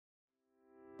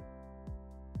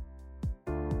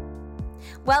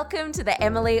Welcome to the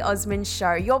Emily Osmond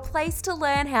Show, your place to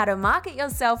learn how to market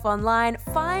yourself online,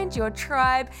 find your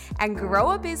tribe, and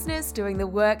grow a business doing the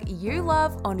work you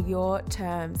love on your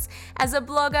terms. As a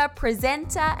blogger,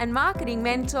 presenter, and marketing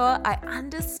mentor, I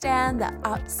understand the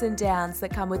ups and downs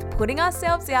that come with putting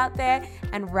ourselves out there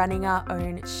and running our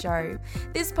own show.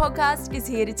 This podcast is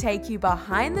here to take you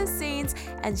behind the scenes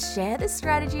and share the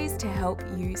strategies to help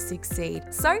you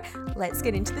succeed. So let's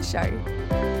get into the show.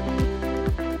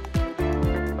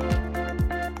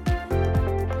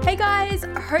 Hey guys,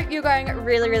 I hope you're going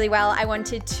really well. I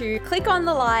wanted to click on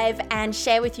the live and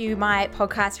share with you my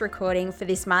podcast recording for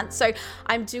this month. So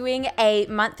I'm doing a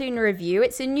month in review.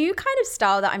 It's a new kind of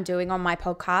style that I'm doing on my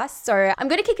podcast. So I'm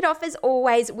going to kick it off as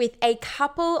always with a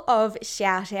couple of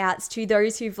shout outs to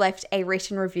those who've left a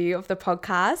written review of the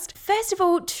podcast. First of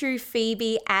all, to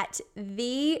Phoebe at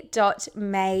the.may.studio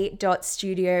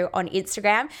on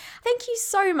Instagram. Thank you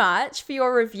so much for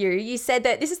your review. You said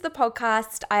that this is the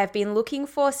podcast I have been looking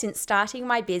for since starting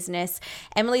my business.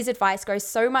 Emily's advice goes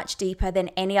so much deeper than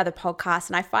any other podcast,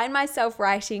 and I find myself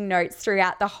writing notes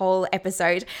throughout the whole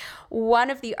episode.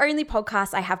 One of the only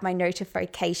podcasts I have my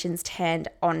notifications turned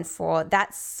on for.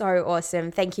 That's so awesome.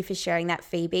 Thank you for sharing that,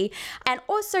 Phoebe. And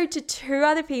also to two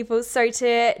other people. So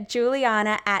to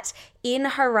Juliana at In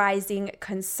Horizon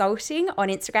Consulting on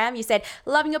Instagram, you said,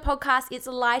 loving your podcast. It's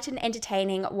light and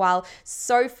entertaining while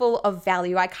so full of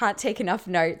value. I can't take enough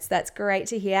notes. That's great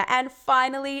to hear. And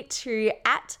finally to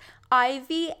at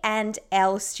Ivy and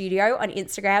L Studio on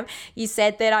Instagram. You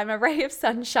said that I'm a ray of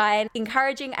sunshine,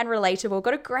 encouraging and relatable,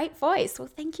 got a great voice. Well,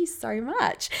 thank you so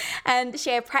much. And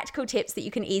share practical tips that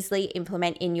you can easily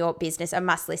implement in your business. A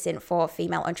must listen for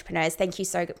female entrepreneurs. Thank you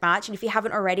so much. And if you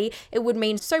haven't already, it would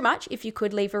mean so much if you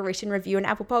could leave a written review on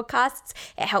Apple Podcasts.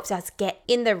 It helps us get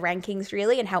in the rankings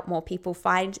really and help more people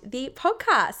find the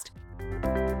podcast.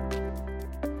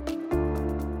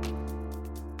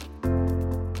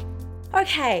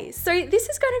 Okay, so this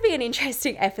is going to be an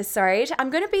interesting episode.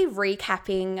 I'm going to be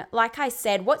recapping, like I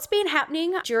said, what's been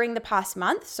happening during the past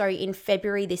month, so in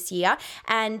February this year.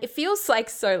 And it feels like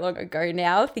so long ago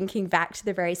now, thinking back to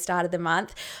the very start of the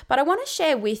month. But I want to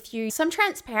share with you some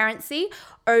transparency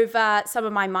over some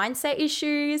of my mindset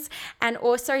issues and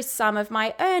also some of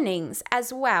my earnings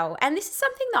as well. And this is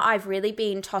something that I've really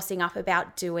been tossing up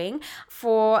about doing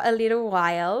for a little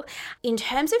while in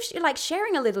terms of like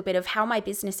sharing a little bit of how my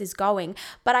business is going.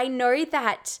 But I know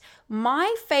that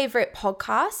my favorite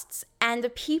podcasts and the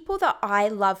people that I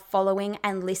love following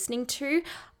and listening to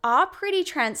are pretty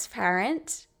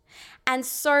transparent. And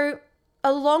so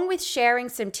along with sharing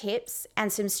some tips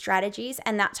and some strategies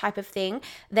and that type of thing,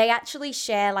 they actually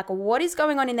share like what is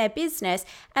going on in their business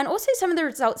and also some of the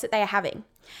results that they are having.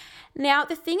 Now,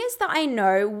 the thing is that I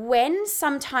know when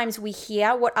sometimes we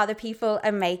hear what other people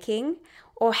are making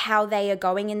or how they are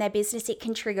going in their business, it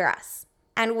can trigger us.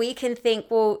 And we can think,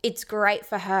 well, it's great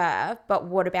for her, but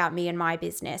what about me and my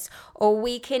business? Or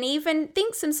we can even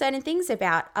think some certain things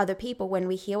about other people when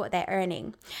we hear what they're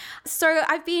earning. So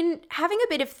I've been having a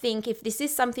bit of think if this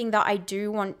is something that I do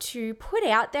want to put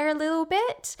out there a little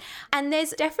bit. And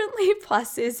there's definitely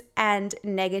pluses and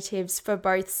negatives for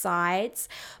both sides.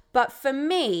 But for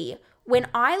me, when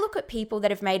I look at people that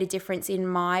have made a difference in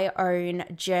my own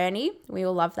journey, we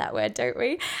all love that word, don't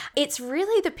we? It's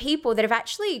really the people that have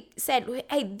actually said,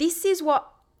 hey, this is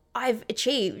what I've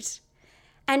achieved.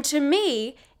 And to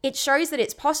me, it shows that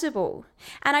it's possible.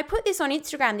 And I put this on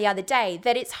Instagram the other day,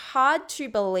 that it's hard to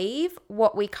believe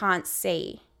what we can't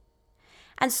see.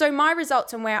 And so my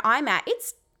results and where I'm at,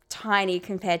 it's tiny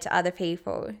compared to other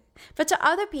people. But to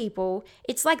other people,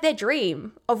 it's like their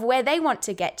dream of where they want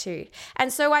to get to.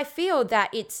 And so I feel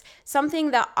that it's something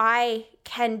that I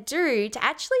can do to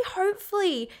actually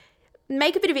hopefully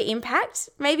make a bit of an impact,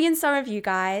 maybe in some of you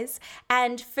guys,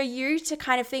 and for you to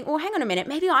kind of think, well, hang on a minute,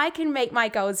 maybe I can make my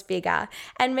goals bigger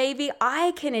and maybe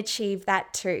I can achieve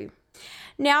that too.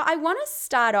 Now, I want to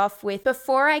start off with,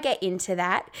 before I get into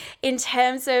that, in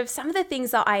terms of some of the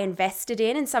things that I invested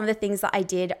in and some of the things that I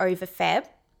did over Feb.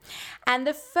 And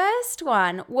the first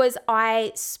one was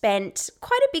I spent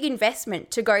quite a big investment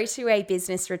to go to a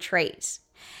business retreat.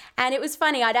 And it was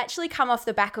funny, I'd actually come off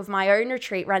the back of my own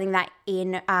retreat running that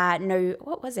in,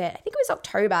 what was it? I think it was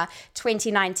October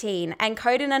 2019. And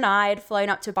Coden and I had flown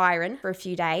up to Byron for a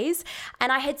few days.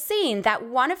 And I had seen that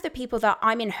one of the people that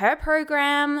I'm in her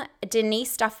program,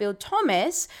 Denise Duffield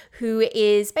Thomas, who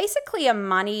is basically a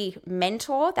money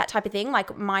mentor, that type of thing, like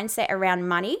mindset around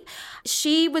money,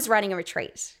 she was running a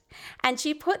retreat. And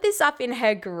she put this up in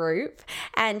her group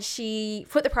and she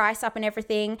put the price up and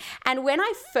everything. And when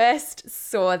I first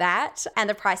saw that and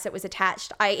the price that was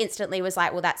attached, I instantly was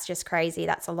like, well, that's just crazy.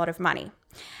 That's a lot of money.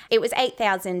 It was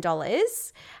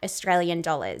 $8,000 Australian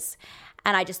dollars.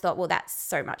 And I just thought, well, that's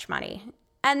so much money.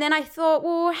 And then I thought,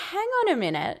 well, hang on a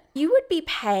minute. You would be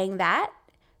paying that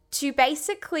to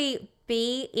basically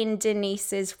be in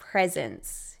Denise's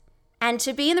presence. And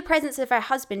to be in the presence of her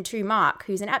husband too, Mark,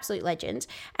 who's an absolute legend,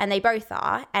 and they both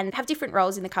are, and have different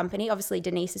roles in the company. Obviously,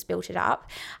 Denise has built it up.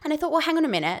 And I thought, well, hang on a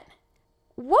minute.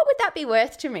 What would that be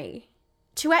worth to me?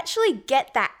 To actually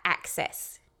get that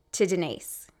access to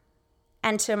Denise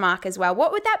and to Mark as well.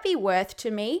 What would that be worth to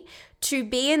me to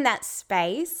be in that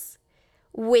space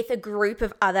with a group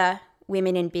of other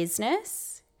women in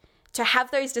business? To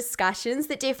have those discussions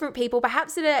that different people,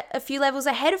 perhaps at a few levels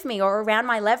ahead of me or around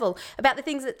my level, about the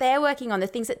things that they're working on, the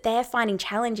things that they're finding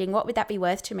challenging, what would that be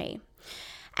worth to me?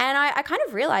 And I kind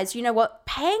of realized, you know what,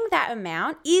 paying that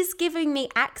amount is giving me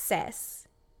access.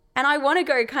 And I want to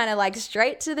go kind of like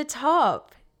straight to the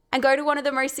top and go to one of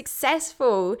the most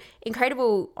successful,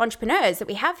 incredible entrepreneurs that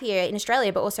we have here in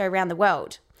Australia, but also around the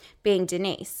world, being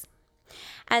Denise.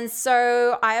 And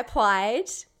so I applied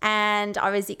and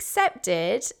I was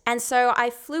accepted. And so I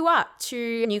flew up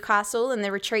to Newcastle, and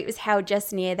the retreat was held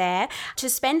just near there, to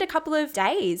spend a couple of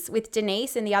days with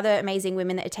Denise and the other amazing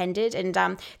women that attended.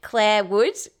 And Claire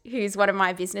Wood, who's one of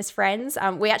my business friends,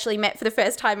 we actually met for the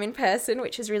first time in person,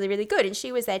 which was really, really good. And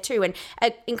she was there too. And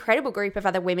an incredible group of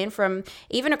other women from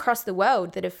even across the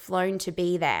world that have flown to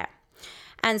be there.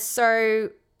 And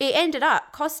so it ended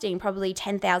up costing probably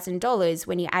 $10,000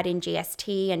 when you add in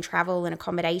GST and travel and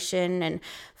accommodation and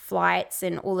flights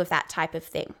and all of that type of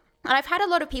thing. And I've had a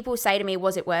lot of people say to me,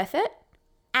 was it worth it?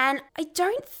 And I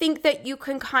don't think that you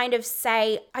can kind of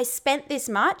say, I spent this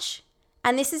much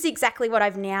and this is exactly what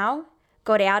I've now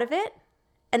got out of it.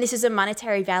 And this is a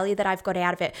monetary value that I've got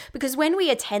out of it. Because when we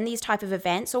attend these type of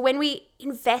events or when we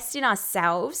invest in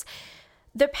ourselves,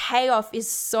 the payoff is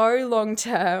so long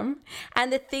term,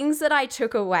 and the things that I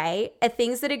took away are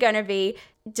things that are going to be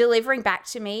delivering back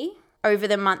to me over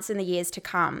the months and the years to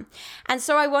come. And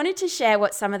so I wanted to share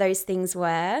what some of those things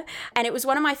were. And it was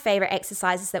one of my favorite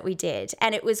exercises that we did.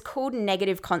 And it was called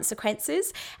negative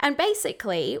consequences. And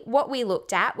basically what we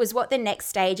looked at was what the next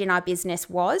stage in our business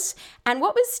was and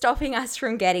what was stopping us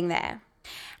from getting there.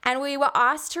 And we were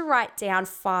asked to write down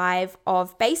 5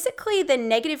 of basically the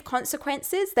negative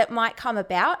consequences that might come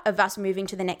about of us moving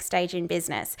to the next stage in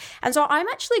business. And so I'm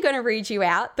actually going to read you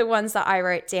out the ones that I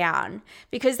wrote down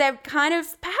because they're kind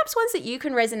of perhaps ones that you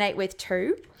can resonate with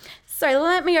too. So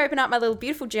let me open up my little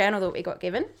beautiful journal that we got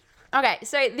given. Okay,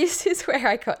 so this is where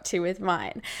I got to with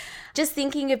mine. Just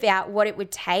thinking about what it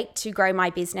would take to grow my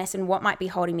business and what might be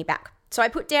holding me back. So I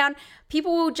put down,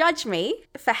 people will judge me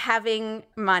for having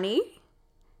money.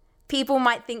 People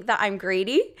might think that I'm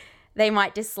greedy. They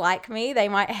might dislike me. They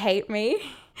might hate me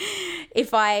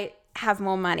if I have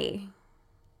more money.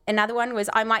 Another one was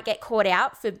I might get caught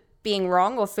out for being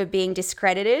wrong or for being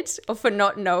discredited or for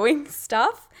not knowing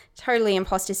stuff. Totally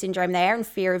imposter syndrome there and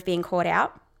fear of being caught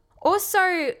out.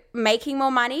 Also making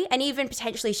more money and even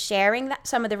potentially sharing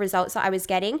some of the results that I was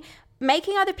getting,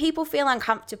 making other people feel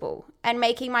uncomfortable and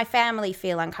making my family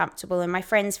feel uncomfortable and my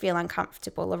friends feel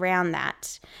uncomfortable around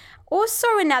that. Also,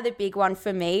 another big one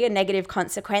for me, a negative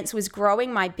consequence, was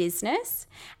growing my business,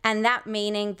 and that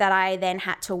meaning that I then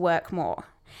had to work more.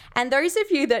 And those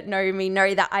of you that know me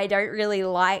know that I don't really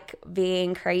like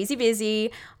being crazy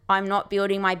busy. I'm not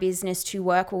building my business to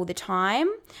work all the time.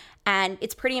 And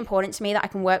it's pretty important to me that I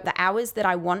can work the hours that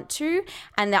I want to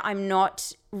and that I'm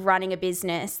not running a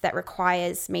business that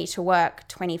requires me to work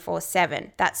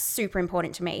 24/7. That's super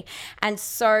important to me. And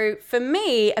so for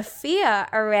me, a fear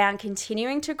around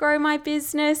continuing to grow my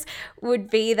business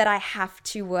would be that I have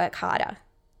to work harder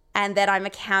and that I'm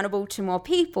accountable to more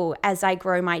people as I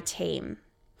grow my team.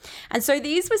 And so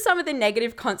these were some of the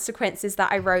negative consequences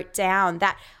that I wrote down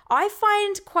that I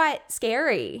find quite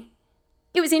scary.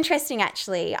 It was interesting,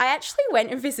 actually. I actually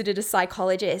went and visited a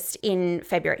psychologist in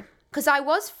February because I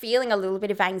was feeling a little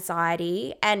bit of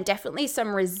anxiety and definitely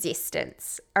some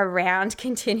resistance around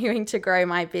continuing to grow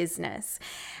my business.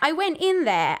 I went in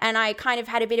there and I kind of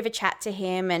had a bit of a chat to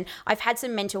him, and I've had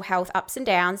some mental health ups and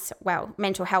downs, well,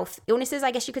 mental health illnesses,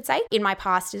 I guess you could say, in my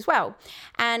past as well.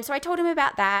 And so I told him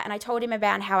about that, and I told him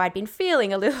about how I'd been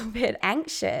feeling a little bit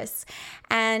anxious.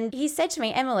 And he said to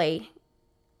me, Emily,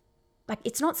 like,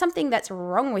 it's not something that's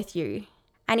wrong with you.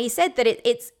 And he said that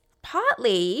it's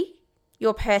partly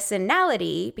your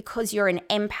personality because you're an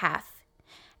empath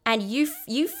and you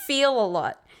feel a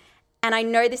lot. And I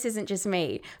know this isn't just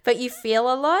me, but you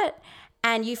feel a lot.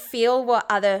 and you feel what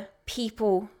other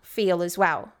people feel as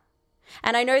well.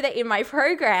 And I know that in my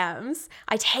programs,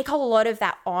 I take a lot of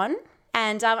that on.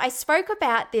 And I spoke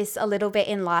about this a little bit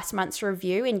in last month's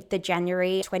review, in the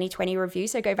January 2020 review.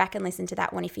 So go back and listen to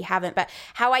that one if you haven't, but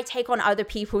how I take on other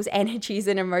people's energies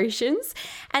and emotions.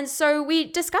 And so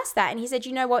we discussed that. And he said,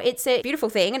 you know what, it's a beautiful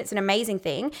thing and it's an amazing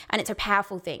thing and it's a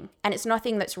powerful thing. And it's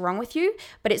nothing that's wrong with you,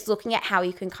 but it's looking at how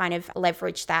you can kind of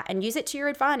leverage that and use it to your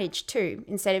advantage too,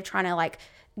 instead of trying to like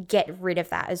get rid of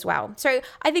that as well. So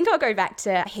I think I'll go back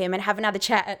to him and have another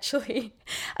chat actually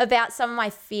about some of my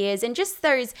fears and just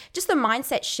the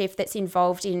mindset shift that's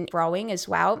involved in growing as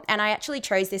well. And I actually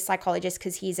chose this psychologist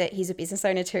because he's a business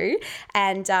owner too.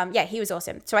 And he was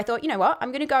awesome. So I thought, you know what,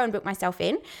 I'm going to go and book myself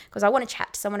in because I want to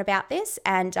chat to someone about this.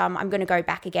 And I'm going to go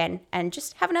back again and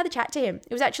just have another chat to him.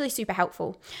 It was actually super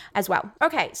helpful as well.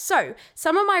 Okay, so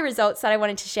some of my results that I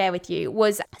wanted to share with you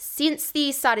was since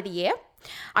the start of the year,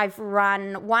 I've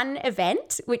run one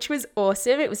event, which was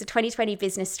awesome. It was a 2020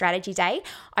 Business Strategy Day.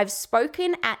 I've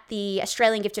spoken at the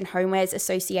Australian Gift and Homewares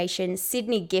Association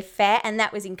Sydney Gift Fair, and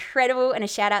that was incredible. And a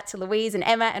shout out to Louise and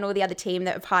Emma and all the other team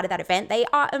that were part of that event. They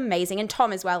are amazing. And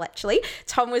Tom as well, actually.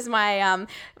 Tom was my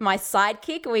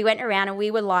sidekick, and we went around and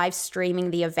we were live streaming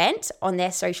the event on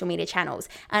their social media channels.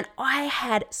 And I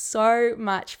had so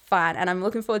much fun, and I'm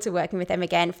looking forward to working with them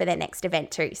again for their next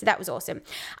event too. So that was awesome.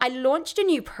 I launched a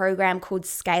new program called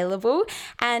Scalable,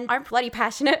 and I'm bloody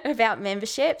passionate about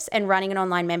memberships and running an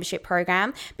online membership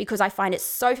program because I find it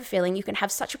so fulfilling. You can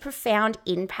have such a profound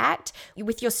impact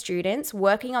with your students,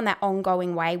 working on that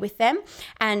ongoing way with them.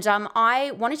 And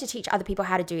I wanted to teach other people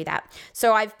how to do that.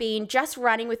 So I've been just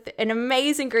running with an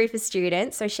amazing group of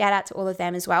students. So shout out to all of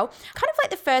them as well. Kind of like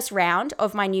the first round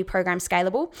of my new program,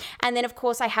 Scalable. And then of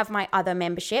course I have my other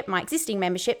membership, my existing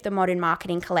membership, the Modern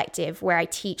Marketing Collective, where I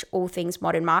teach all things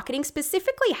modern marketing,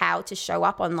 specifically how to show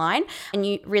up online and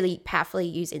you really powerfully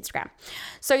use Instagram.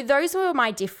 So those were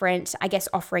my different,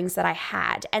 offerings that I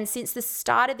had. And since the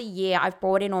start of the year, I've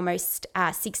brought in almost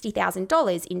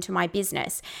 $60,000 into my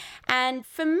business. And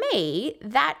for me,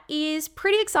 that is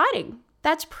pretty exciting.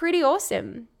 That's pretty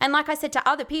awesome. And like I said to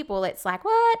other people, it's like,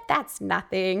 what? That's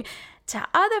nothing. To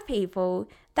other people,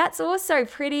 that's also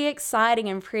pretty exciting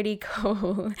and pretty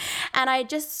cool. And I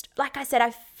just, like I said,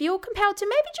 I feel compelled to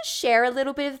maybe just share a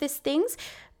little bit of these things.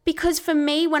 Because for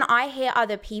me, when I hear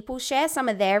other people share some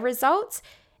of their results,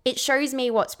 it shows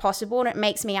me what's possible and it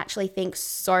makes me actually think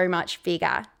so much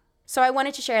bigger. So I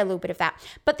wanted to share a little bit of that.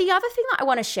 But the other thing that I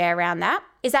want to share around that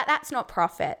is that that's not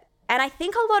profit. And I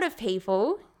think a lot of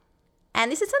people,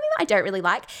 and this is something that I don't really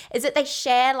like, is that they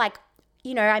share like,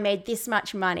 I made this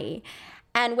much money.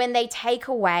 And when they take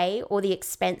away all the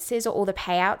expenses or all the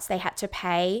payouts they had to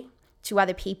pay to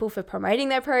other people for promoting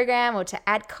their program or to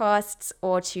ad costs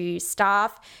or to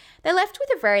staff, they're left with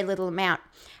a very little amount.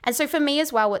 And so for me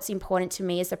as well, what's important to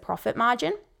me is the profit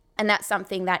margin. And that's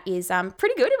something that is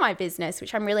pretty good in my business,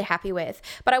 which I'm really happy with.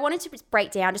 But I wanted to break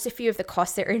down just a few of the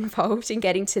costs that are involved in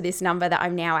getting to this number that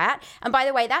I'm now at. And by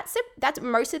the way, that's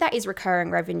most of that is recurring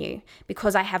revenue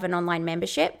because I have an online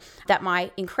membership that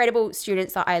my incredible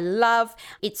students that I love,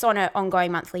 it's on an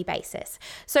ongoing monthly basis.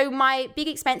 So my big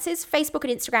expenses, Facebook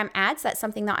and Instagram ads, that's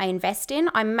something that I invest in.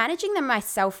 I'm managing them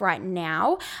myself right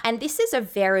now. And this is a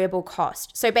variable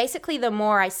cost. So basically the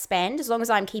more I spend, as long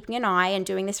as I'm keeping an eye and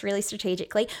doing this really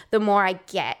strategically, the more I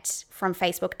get from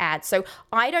Facebook ads. So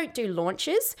I don't do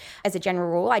launches as a general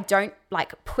rule. I don't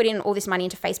put in all this money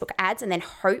into Facebook ads and then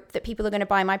hope that people are going to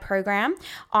buy my program.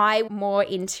 I'm more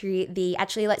into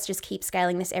let's just keep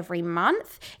scaling this every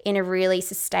month in a really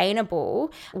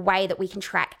sustainable way that we can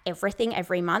track everything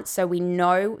every month so we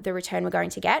know the return we're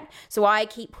going to get. So I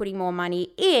keep putting more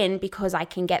money in because I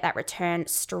can get that return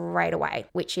straight away,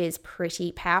 which is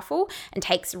pretty powerful and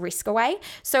takes risk away.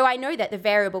 So I know that the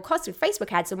variable cost of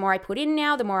Facebook ads, the more I put in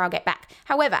now, the more I'll get back.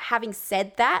 However, having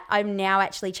said that, I'm now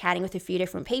actually chatting with a few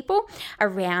different people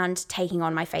around taking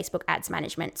on my Facebook ads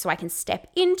management so I can step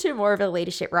into more of a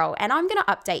leadership role. And I'm going to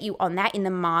update you on that in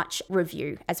the March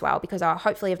review as well, because I'll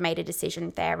hopefully have made a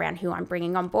decision there around who I'm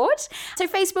bringing on board. So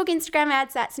Facebook, Instagram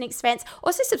ads, that's an expense.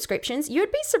 Also subscriptions.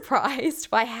 You'd be surprised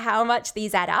by how much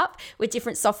these add up with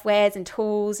different softwares and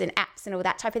tools and apps and all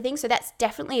that type of thing. So that's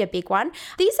definitely a big one.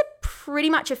 These are pretty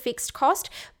much a fixed cost.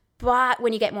 But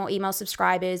when you get more email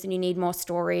subscribers and you need more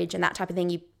storage and that type of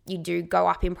thing, you You do go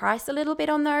up in price a little bit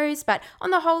on those, but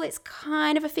on the whole, it's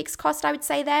kind of a fixed cost, I would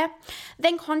say there.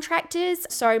 Then contractors.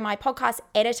 So my podcast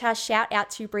editor, shout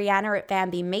out to Brianna at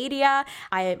Bambi Media.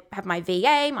 I have my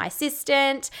VA, my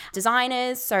assistant,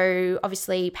 designers, so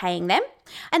obviously paying them.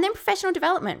 And then professional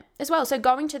development as well. So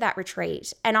going to that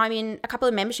retreat, and I'm in a couple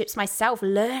of memberships myself,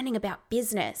 learning about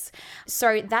business.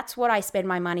 So that's what I spend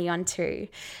my money on too.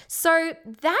 So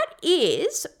that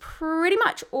is pretty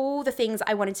much all the things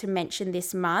I wanted to mention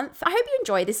this month. I hope you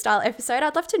enjoy this style episode.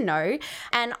 I'd love to know.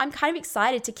 And I'm kind of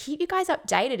excited to keep you guys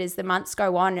updated as the months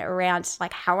go on around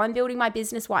like how I'm building my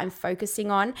business, what I'm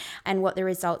focusing on, and what the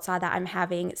results are that I'm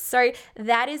having. So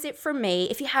that is it from me.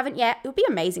 If you haven't yet, it would be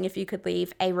amazing if you could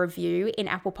leave a review in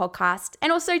Apple Podcast,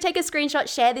 and also take a screenshot,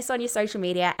 share this on your social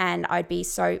media, and I'd be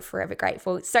so forever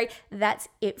grateful. So that's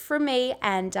it from me,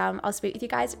 and I'll speak with you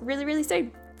guys really, really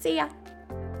soon. See ya.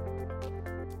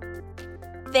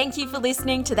 Thank you for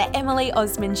listening to the Emily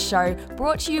Osmond Show,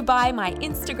 brought to you by my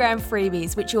Instagram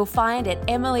freebies, which you'll find at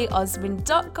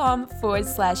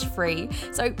emilyosmond.com/free.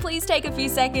 So please take a few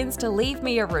seconds to leave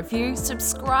me a review,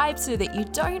 subscribe so that you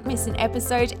don't miss an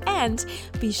episode, and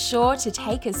be sure to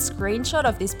take a screenshot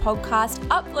of this podcast,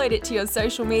 upload it to your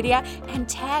social media, and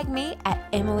tag me at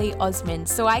Emily Osmond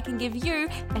so I can give you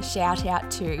a shout out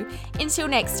too. Until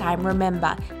next time,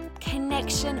 remember,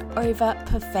 connection over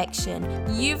perfection.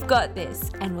 You've got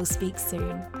this, and we'll speak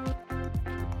soon.